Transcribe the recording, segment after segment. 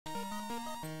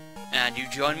And you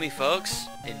join me, folks,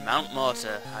 in Mount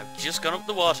Mortar. I've just gone up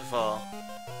the waterfall.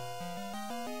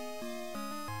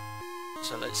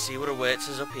 So let's see what awaits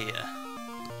us up here.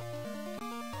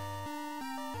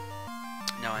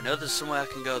 Now I know there's somewhere I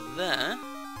can go there.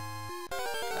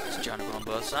 That's joinable on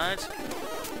both sides.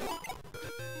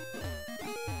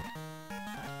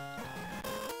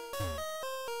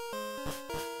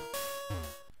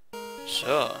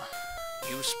 So,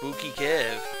 you spooky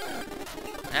cave.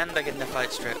 And I get in a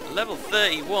fight straight. Level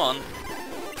 31?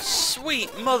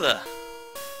 Sweet mother!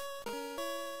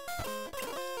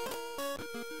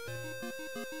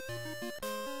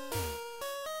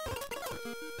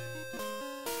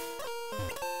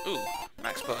 Ooh,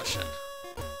 max potion.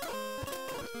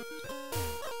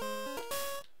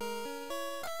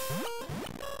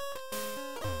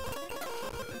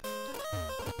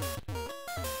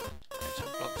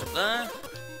 Blocked up there.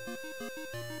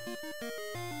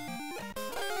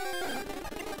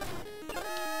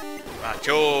 Right,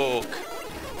 joke!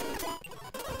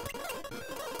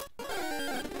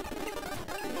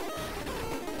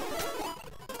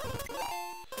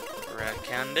 Rare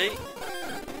candy.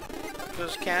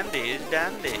 Because candy is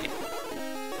dandy.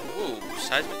 Ooh,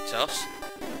 seismic toss.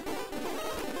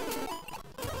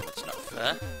 That's not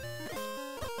fair.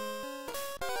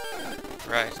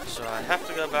 Right, so I have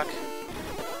to go back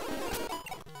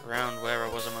around where I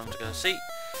was a moment ago. See,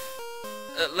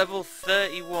 at level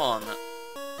 31,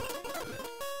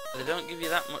 they don't give you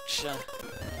that much, that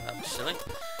was silly.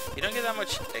 You don't get that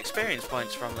much experience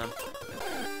points from them.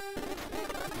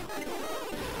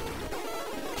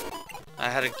 I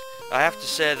have to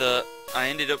say that I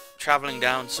ended up travelling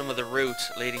down some of the route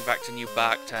leading back to New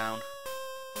Barktown.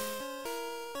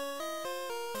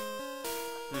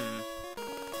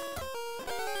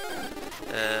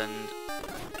 And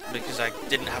because I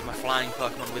didn't have my flying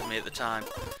Pokemon with me at the time,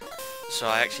 so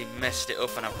I actually messed it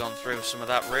up and I've gone through some of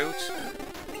that route.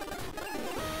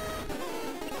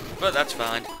 But that's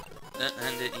fine.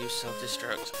 And it used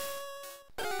self-destruct.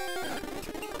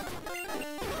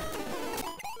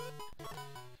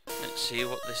 Let's see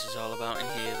what this is all about in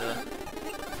here, though.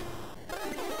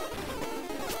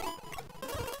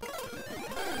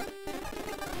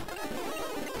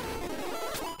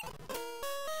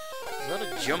 There's a lot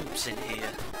of jumps in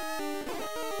here.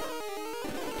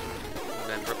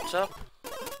 Remember up top.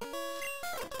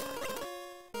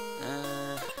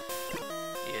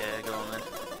 Yeah, go on then.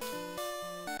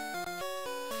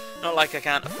 Not like I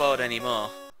can't afford any more.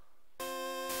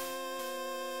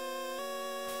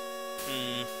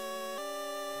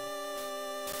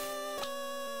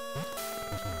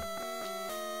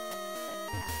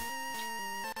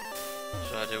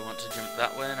 So I do want to jump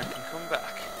that way and I can come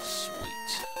back.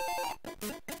 Sweet.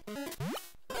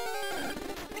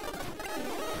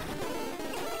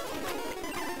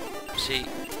 See,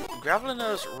 Graveler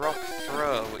knows Rock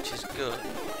Throw, which is good.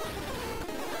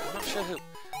 I'm not sure who...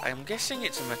 I'm guessing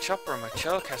it's a Machop or a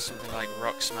Machoke has something like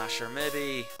Rock Smash, or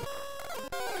maybe...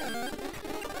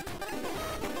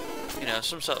 you know,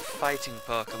 some sort of fighting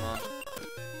Pokemon.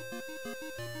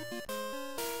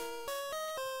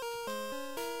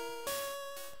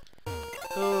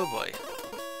 Oh boy.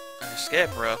 An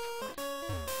escape rope.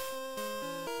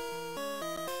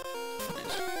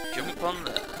 Let's jump upon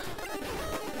there.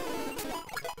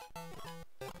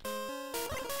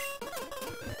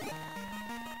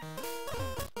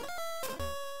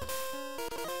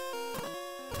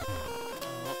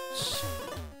 Oops.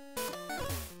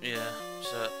 Yeah,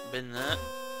 so been there.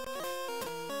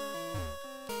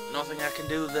 Nothing I can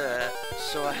do there,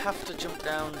 so I have to jump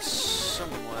down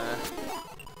somewhere.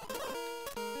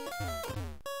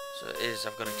 So it is,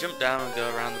 I've got to jump down and go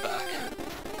around the back.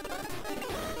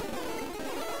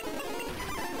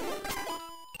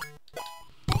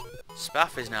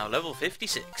 Spaff is now level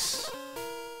 56.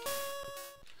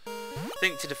 I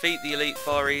think to defeat the Elite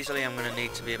Four easily I'm going to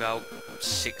need to be about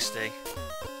 60.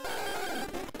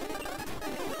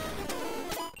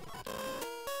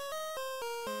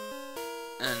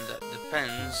 And that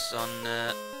depends on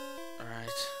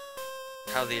right,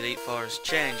 how the Elite Four has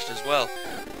changed as well.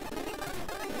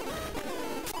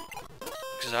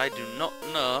 Because I do not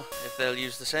know if they'll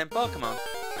use the same Pokemon.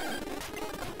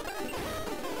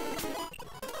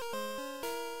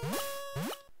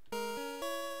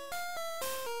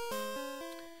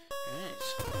 Right.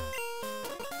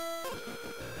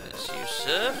 Let's use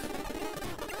Surf.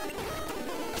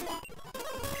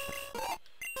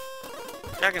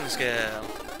 Dragon Scale.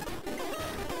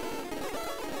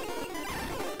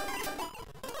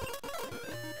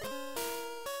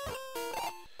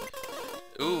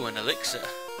 Ooh, an elixir.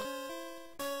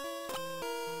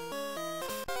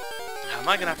 Am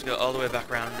I gonna have to go all the way back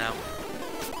around now?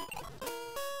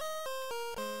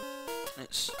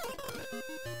 minutes?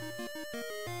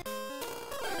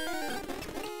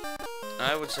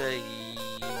 I would say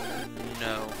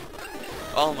no.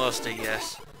 Almost a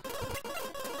yes.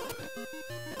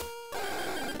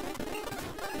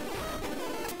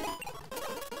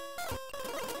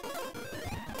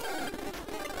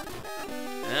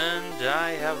 And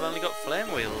I have only got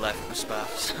Flame Wheel left for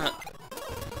Spaffs.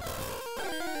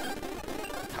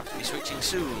 Have to be switching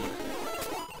soon.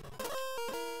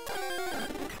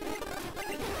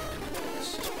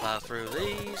 Let's just plow through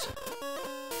these.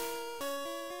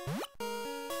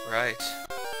 Right.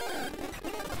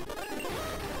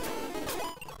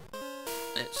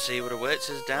 Let's see what awaits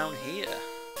us down here.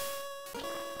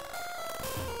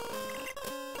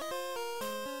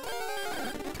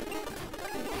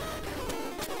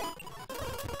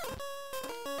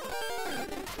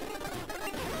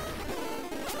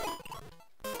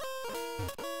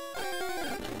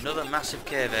 Another massive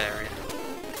cave area.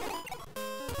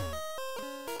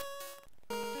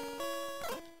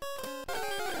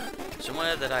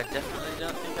 Somewhere that I definitely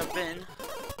don't think I've been.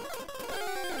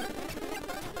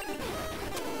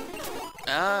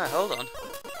 Ah, hold on.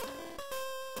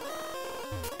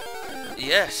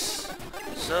 Yes.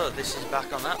 So this is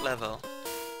back on that level.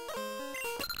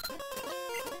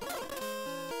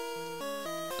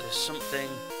 There's something.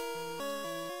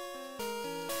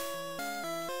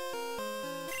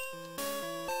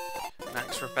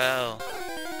 Max Repel.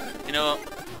 You know what?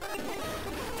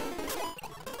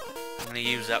 I'm going to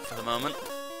use that for the moment.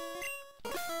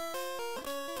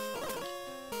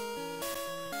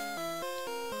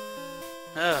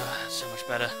 Oh, that's so much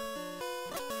better.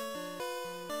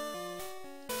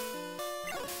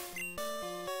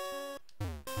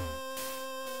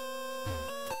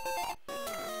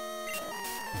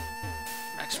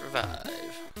 Max Revive.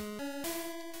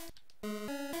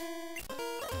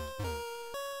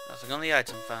 Nothing on the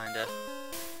item finder.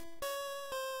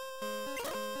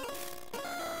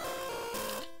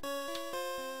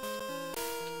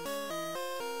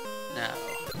 Now,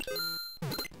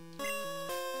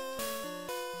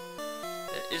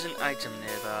 there is an item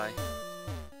nearby.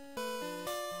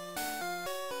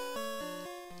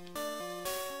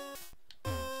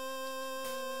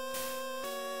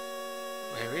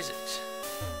 Where is it?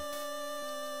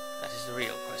 That is the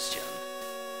real question.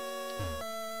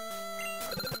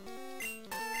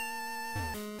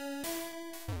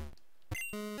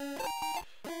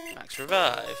 Max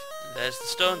Revive. And there's the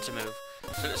stone to move.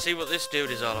 So let's see what this dude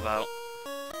is all about.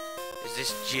 Is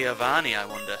this Giovanni, I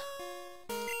wonder?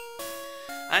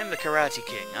 I'm the Karate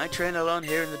King. I train alone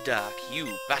here in the dark.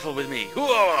 You battle with me.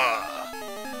 Hooah!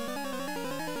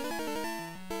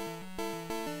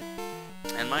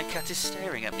 And my cat is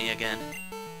staring at me again.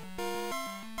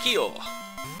 Kyo!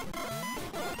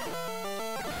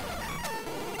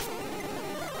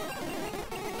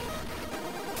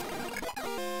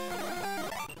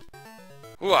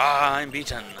 Hooah! I'm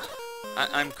beaten.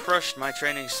 I'm crushed. My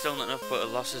training's still not enough, but a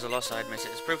loss is a loss, I admit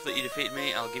it. As proof that you defeated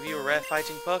me, I'll give you a rare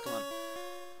fighting Pokemon.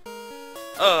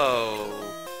 Oh,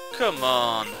 come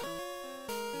on.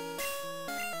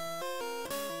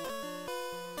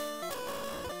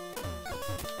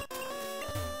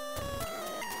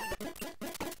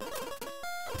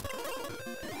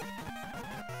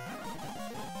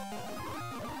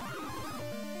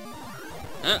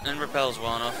 And Repel's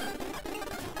worn off.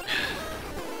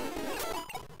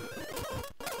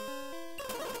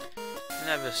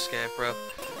 Never Scarecrow.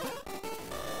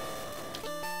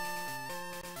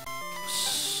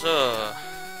 So,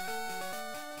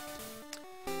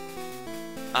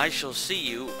 I shall see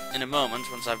you in a moment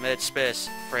once I've made space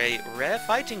for a rare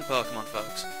fighting Pokemon,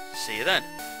 folks. See you then.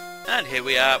 And here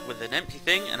we are with an empty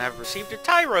thing, and I've received a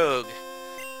Tyrogue.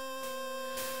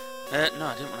 No,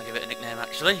 I didn't want to give it a nickname,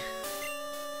 actually.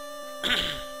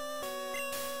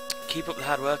 Keep up the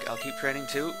hard work, I'll keep training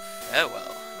too.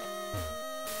 Farewell.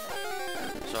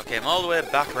 So I came all the way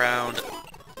back round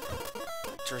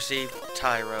to receive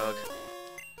Tyrogue.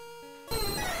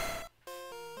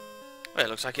 Well, it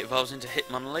looks like it evolves into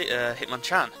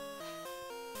Hitmonchan.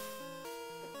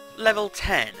 Level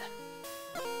 10.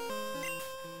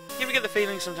 You ever get the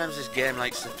feeling sometimes this game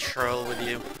likes to troll with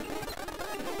you?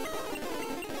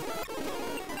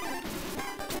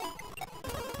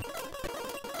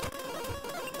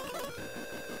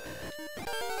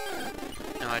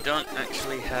 No, I don't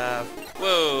actually have...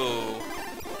 Whoa!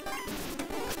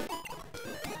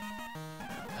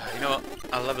 You know what?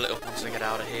 I'll level it up once I get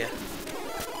out of here.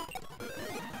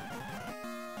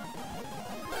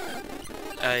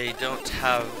 I don't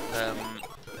have an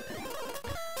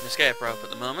escape rope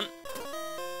at the moment,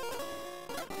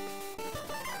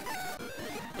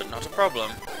 but not a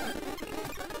problem.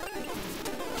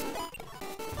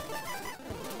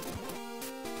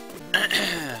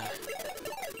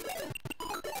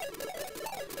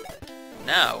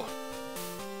 Now,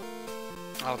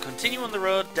 I'll continue on the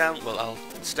road down... Well, I'll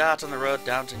start on the road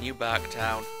down to New Bark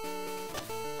Town.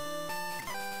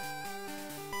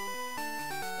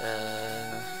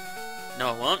 No,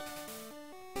 I won't.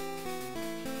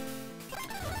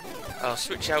 I'll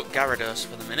switch out Gyarados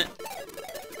for the minute.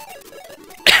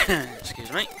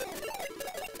 Excuse me.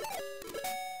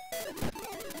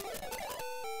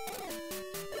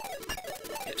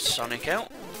 Get Sonic out.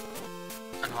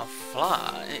 And I'll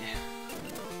fly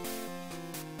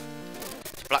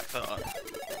to Blackthorn.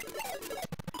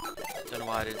 Don't know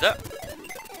why I did that.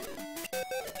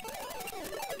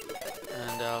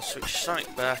 And I'll switch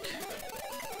Sonic back.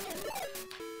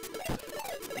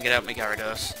 And get out my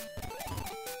Gyarados.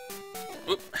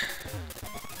 Whoop.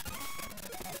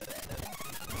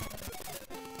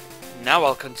 Now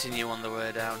I'll continue on the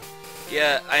way down.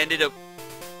 Yeah, I ended up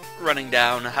running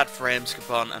down, I had frames skip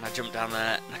on, and I jumped down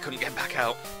there, and I couldn't get back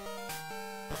out.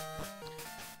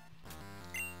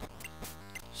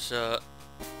 So,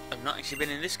 I've not actually been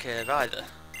in this cave either.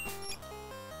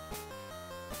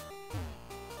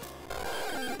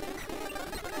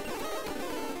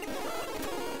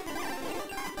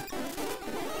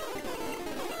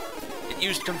 It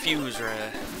used Confuse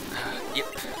Ray. Yep,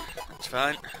 that's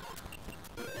fine.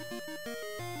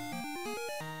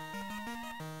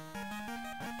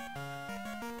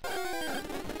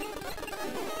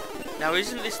 Now,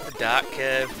 isn't this the Dark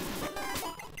Cave?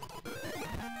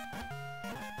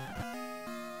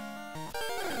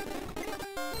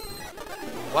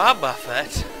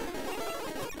 Wobbuffet?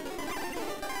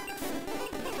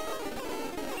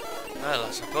 Well,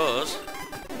 I suppose.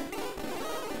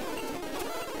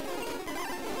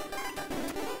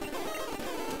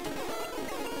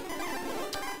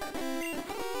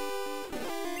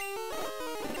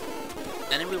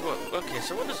 Anyway, okay,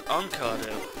 so what does Encore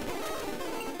do?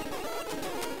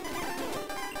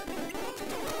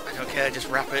 Okay, just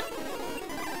wrap it.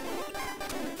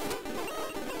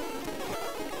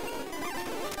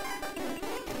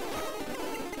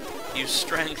 Use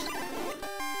strength.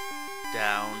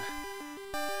 Down.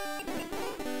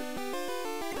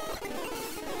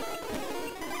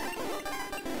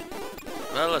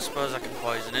 Well, I suppose I can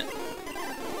poison it.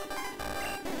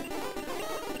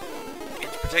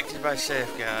 It's protected by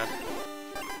Safeguard.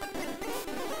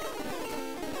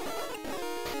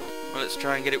 Well, let's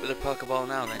try and get it with a Pokeball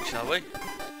now then, shall we?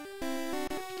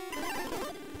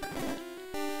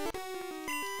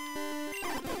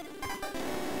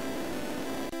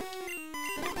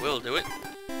 It will do it.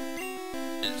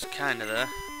 It's kinda there.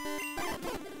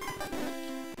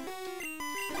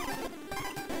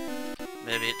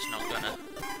 Maybe it's not gonna.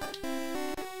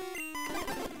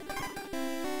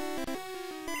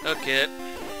 Okay.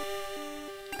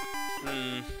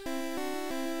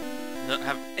 Don't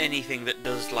have anything that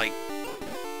does like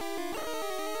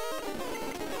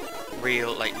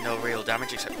real, like no real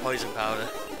damage except poison powder.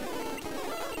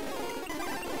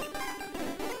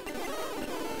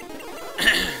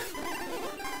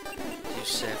 Use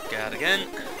Safeguard again.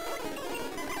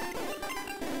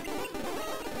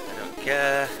 I don't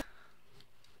care.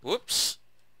 Whoops.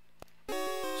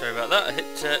 Sorry about that. I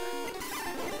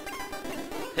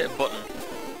hit a button.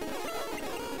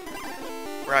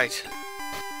 Right.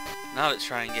 Now let's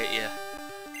try and get you.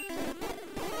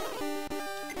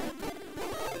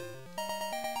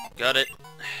 Got it.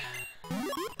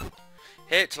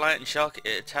 Hit, light and shock.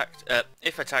 It attacked.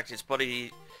 If attacked its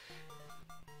body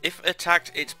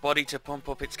to pump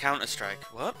up its counter strike.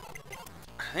 What?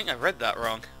 I think I read that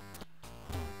wrong.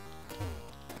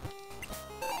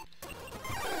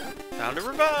 Found a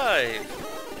revive.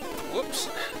 Whoops.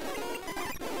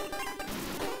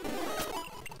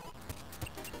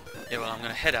 Yeah, well, I'm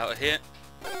gonna head out of here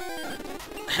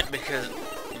because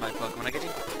my Pokemon are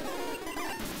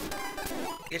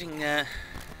getting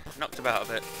knocked about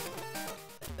a bit.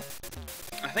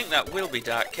 I think that will be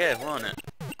Dark Cave, won't it?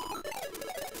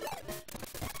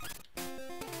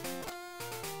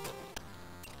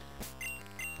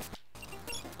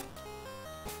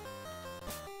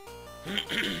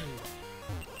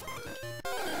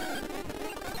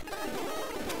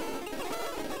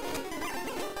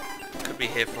 Could be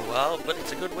here for a while, but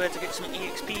it's a good way to get some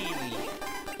EXP.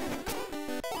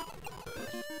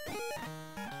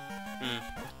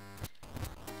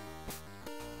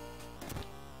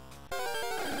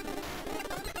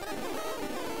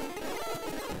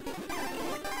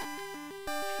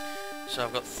 So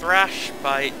I've got Thrash,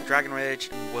 Bite, Dragon Rage,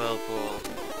 and Whirlpool.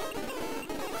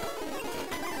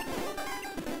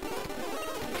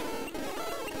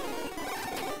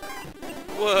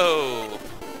 Whoa!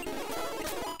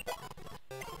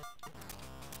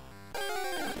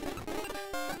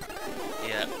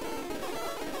 Yeah.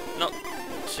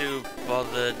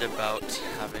 excited about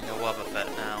having a Wobbuffet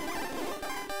now.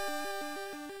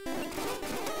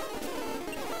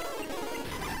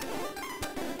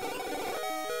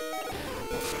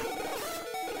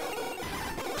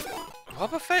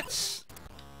 Wobbuffets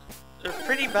are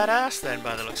pretty badass then,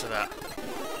 by the looks of that.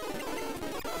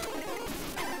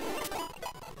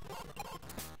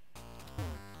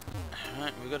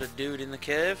 Alright, we've got a dude in the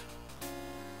cave.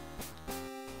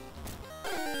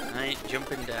 I ain't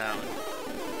jumping down.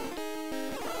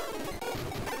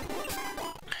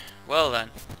 Well then.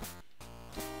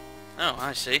 Oh,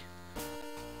 I see.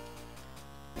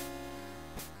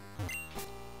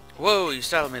 Whoa, you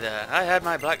startled me there. I had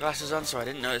my black glasses on, so I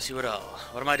didn't notice you at all.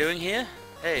 What am I doing here?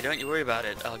 Hey, don't you worry about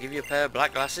it. I'll give you a pair of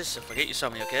black glasses, so forget you saw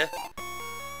me, okay?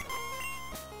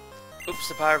 Oops,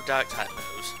 the power of dark type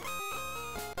moves.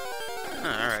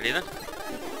 Alrighty then.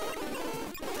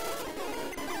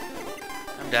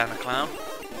 I'm down a clown.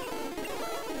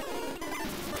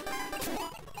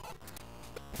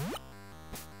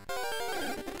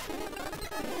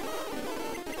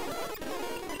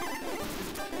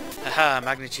 Haha,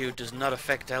 magnitude does not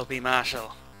affect LP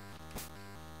Marshall.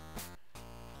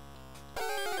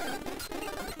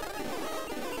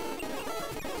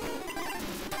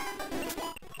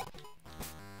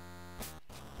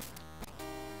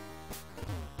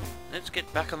 Let's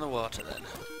get back on the water then.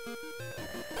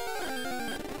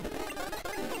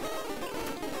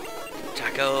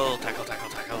 Tackle, tackle, tackle,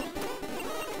 tackle.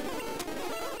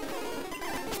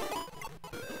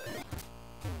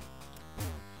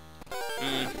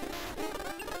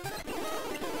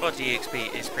 40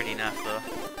 XP is pretty naff though.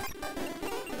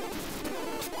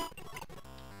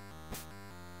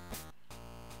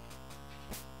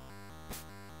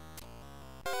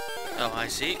 Oh, I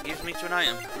see. It gives me to an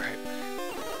item. Right.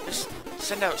 Just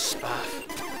send out Spaff.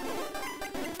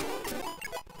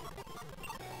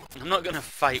 I'm not gonna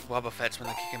fight Wobbuffets when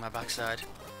they're kicking my backside.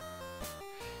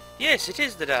 Yes, it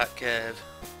is the Dark Cave.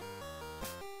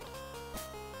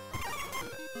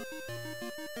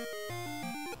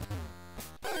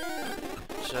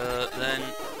 So then,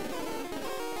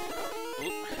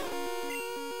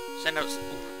 send out.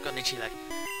 Ooh, got an itchy leg.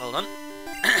 Hold on.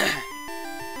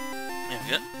 There we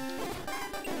go.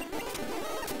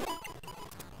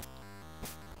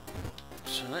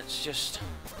 So let's just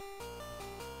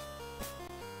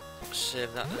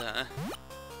save that there.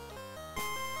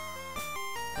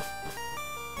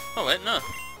 Oh wait, no.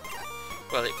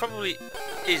 Well, it probably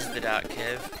is the Dark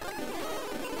Cave.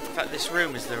 In fact, this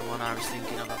room is the one I was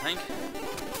thinking of, I think.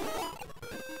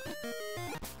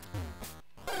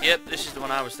 Yep, this is the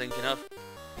one I was thinking of.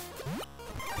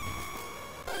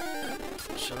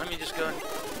 So let me just go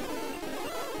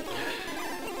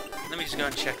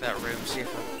and check that room, see if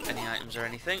I have any items or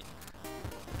anything.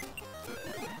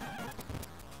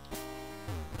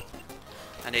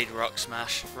 I need Rock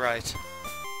Smash, right.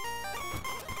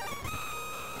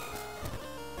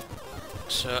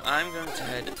 So I'm going to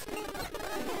head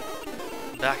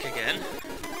back again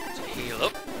to heal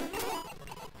up.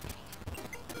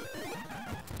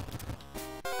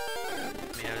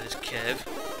 Get me out of this cave.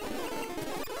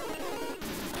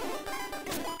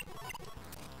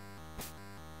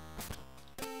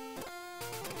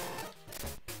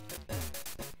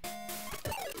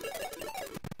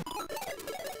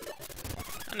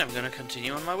 And I'm going to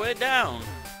continue on my way down.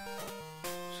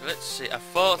 So let's see, I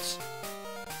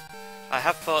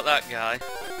have fought that guy.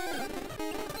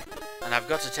 And I've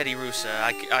got a Teddy Rooster.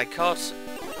 I caught...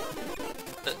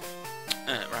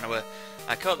 ran away.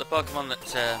 I caught the Pokemon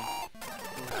that...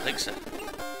 Elixir.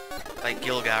 Like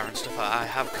Gilgar and stuff. I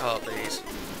have caught these.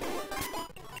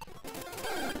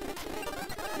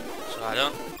 So I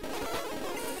don't...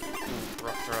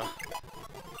 Rock throw.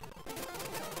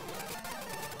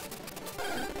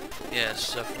 Yeah,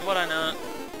 so from what I know...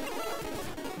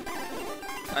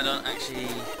 I don't actually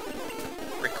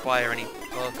require any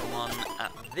Pokemon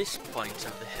at this point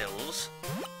of the hills.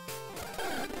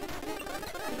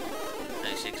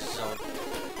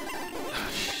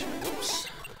 Gosh, whoops.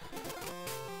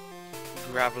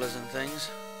 Gravelers and things.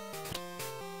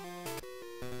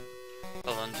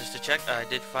 Hold on, just to check, I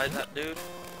did fight that dude.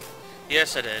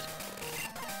 Yes, I did.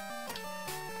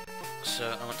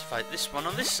 So I want to fight this one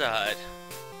on this side.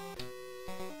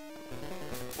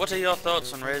 What are your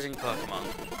thoughts on raising Pokemon?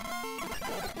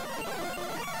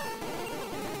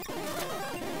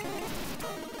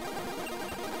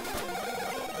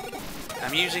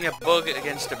 I'm using a bug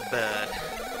against a bird.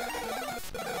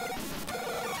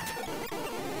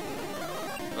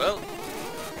 Well.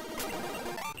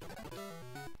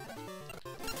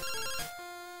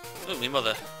 Oh, me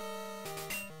mother.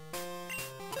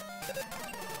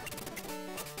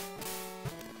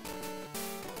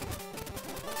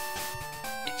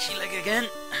 Itchy leg again.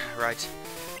 Right,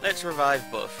 let's revive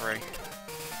Butterfree.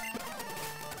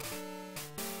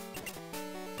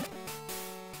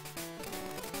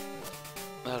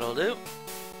 That'll do.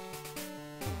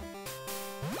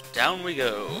 Down we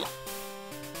go.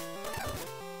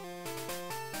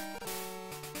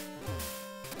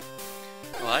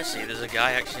 Oh, I see. There's a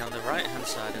guy actually on the right-hand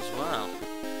side as well.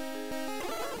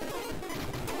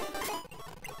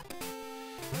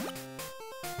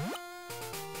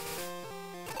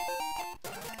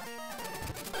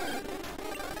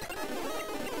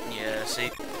 Yeah,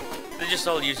 see? They're just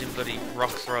all using bloody rock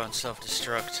throw and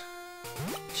self-destruct.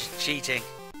 Cheating.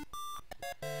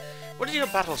 What is your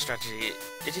battle strategy?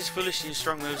 It is foolish to use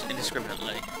strong moves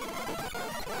indiscriminately.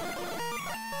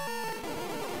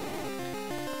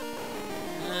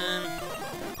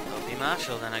 I'll be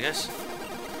Marshall then, I guess.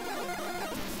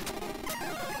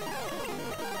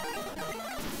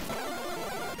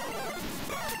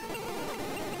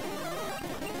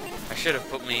 I should have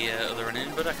put me other one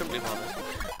in, but I couldn't be bothered.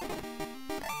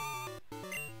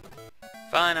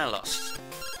 Fine, I lost.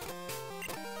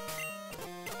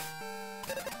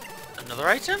 Another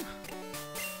item?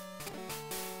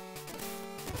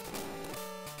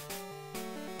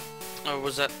 Or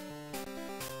was that...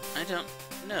 I don't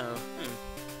know.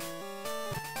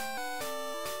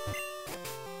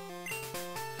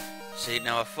 See,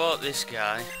 now I fought this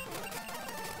guy.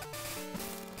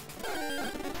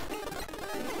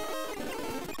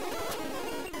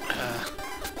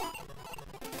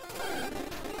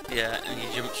 Yeah, and you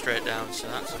jump straight down, so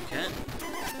that's okay.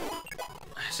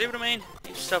 See what I mean?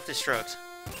 You self-destruct.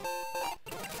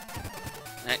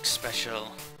 Next special.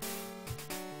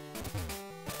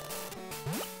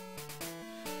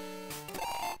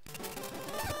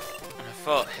 And I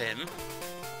fought him.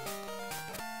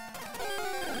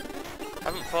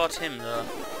 Haven't fought him though.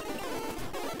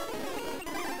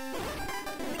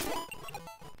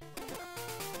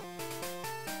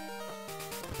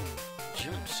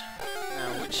 Jumps.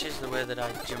 Now, which is the way that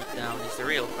I jump down is the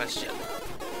real question.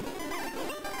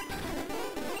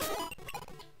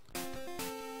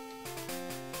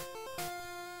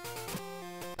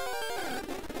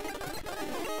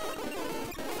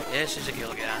 This is a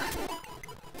Gilgar.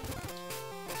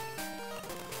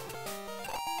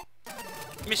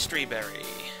 Mystery Berry.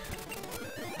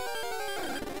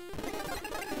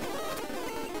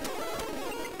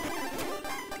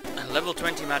 A level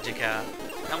 20 Magikarp.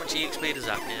 How much EXP does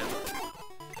that give?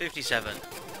 57.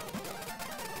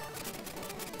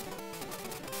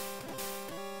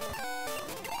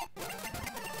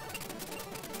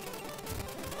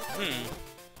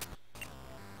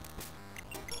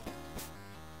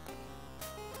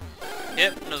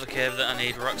 Yep, another cave that I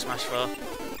need Rock Smash for.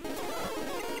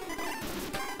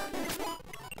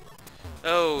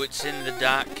 Oh, it's in the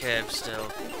dark cave still.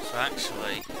 So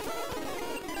actually...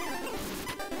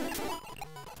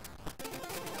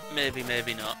 maybe,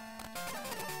 maybe not.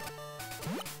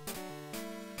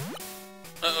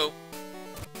 Uh-oh.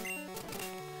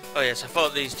 Oh yes, I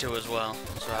fought these two as well.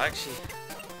 So actually...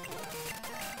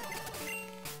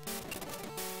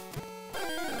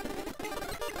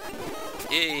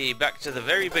 yay, back to the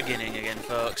very beginning again,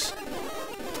 folks.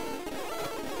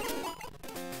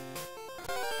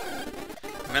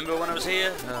 Remember when I was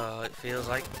here? Oh, it feels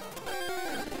like...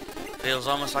 feels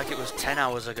almost like it was 10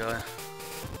 hours ago.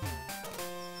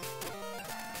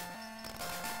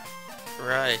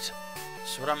 Right.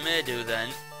 So what I may do then...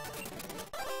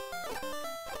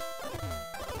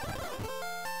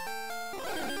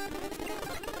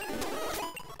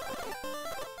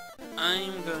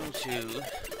 I'm going to...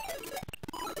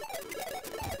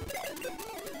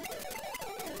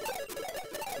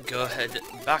 go ahead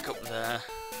back up there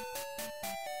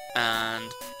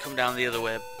and come down the other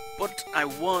way, but I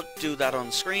won't do that on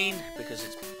screen because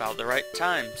it's about the right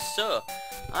time. So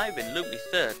I've been Luke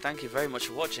III, thank you very much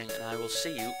for watching, and I will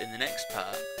see you in the next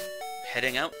part,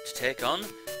 heading out to take on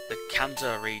the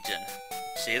Kanto region.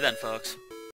 See you then, folks.